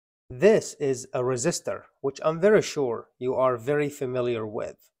This is a resistor, which I'm very sure you are very familiar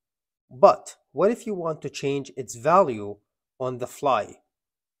with. But what if you want to change its value on the fly?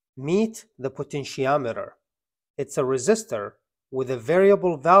 Meet the potentiometer. It's a resistor with a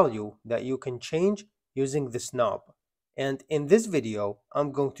variable value that you can change using this knob. And in this video,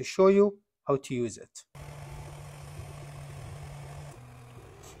 I'm going to show you how to use it.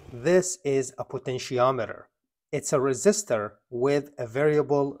 This is a potentiometer. It's a resistor with a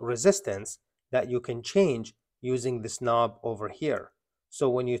variable resistance that you can change using this knob over here. So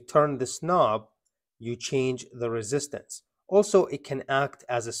when you turn this knob, you change the resistance. Also, it can act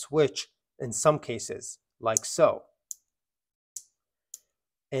as a switch in some cases, like so.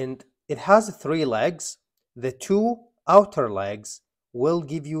 And it has 3 legs. The 2 outer legs will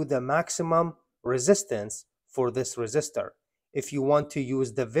give you the maximum resistance for this resistor. If you want to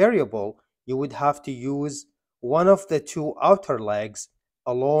use the variable, you would have to use one of the 2 outer legs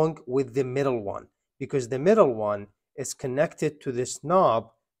along with the middle one, because the middle one is connected to this knob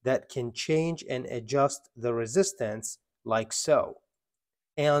that can change and adjust the resistance like so.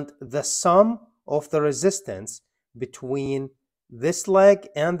 And the sum of the resistance between this leg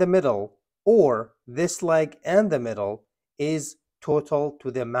and the middle, or this leg and the middle, is total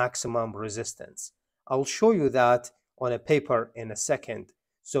to the maximum resistance. I'll show you that on a paper in a second,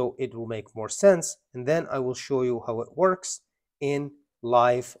 so it will make more sense, and then I will show you how it works in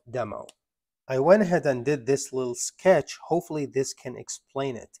live demo. I went ahead and did this little sketch. Hopefully this can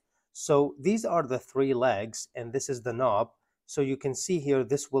explain it. So these are the 3 legs, and this is the knob. So you can see here,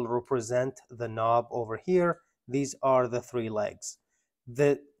 this will represent the knob over here. These are the 3 legs.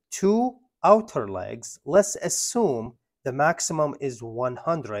 The 2 outer legs, let's assume the maximum is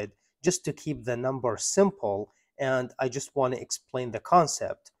 100, just to keep the number simple, and I just want to explain the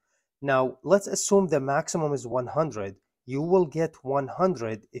concept. Now, let's assume the maximum is 100. You will get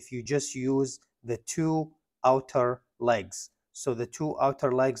 100 if you just use the 2 outer legs. So the 2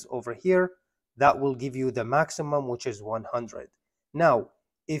 outer legs over here, that will give you the maximum, which is 100. Now,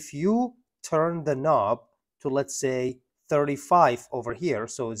 if you turn the knob to, let's say, 35 over here,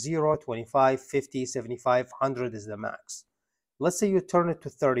 so 0, 25, 50, 75, 100 is the max. Let's say you turn it to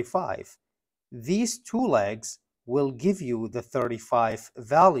 35. These 2 legs will give you the 35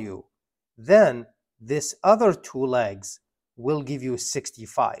 value. Then this other 2 legs will give you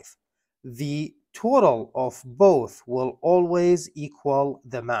 65. The total of both will always equal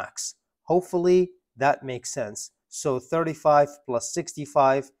the max. Hopefully that makes sense. So 35 plus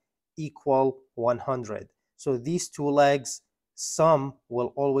 65 equal 100. So these 2 legs sum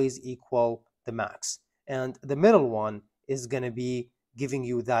will always equal the max. And the middle one is going to be giving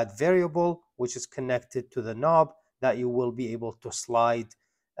you that variable, which is connected to the knob that you will be able to slide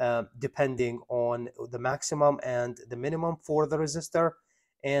depending on the maximum and the minimum for the resistor.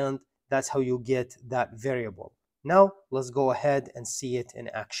 And that's how you get that variable. Now let's go ahead and see it in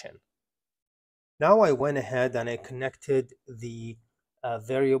action. Now I went ahead and I connected the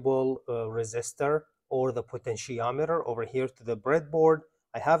variable resistor or the potentiometer over here to the breadboard.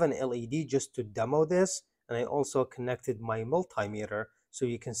 I have an LED just to demo this, and I also connected my multimeter so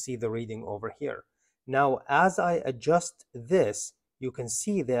you can see the reading over here. Now as I adjust this, you can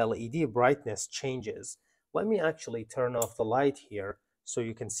see the LED brightness changes. Let me actually turn off the light here so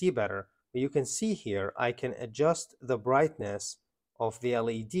you can see better. But you can see here I can adjust the brightness of the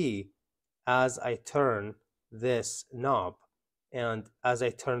LED as I turn this knob. And as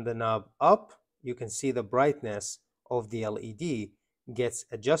I turn the knob up, you can see the brightness of the LED gets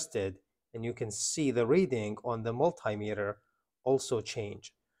adjusted, and you can see the reading on the multimeter also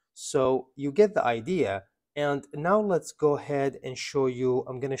change. So you get the idea. And now let's go ahead and show you,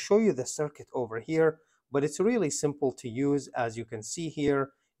 I'm going to show you the circuit over here, but it's really simple to use. As you can see here,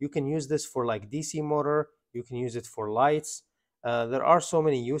 you can use this for like DC motor, you can use it for lights. There are so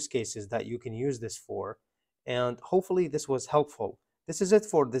many use cases that you can use this for, and hopefully this was helpful. This is it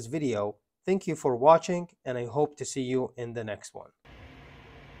for this video. Thank you for watching, and I hope to see you in the next one.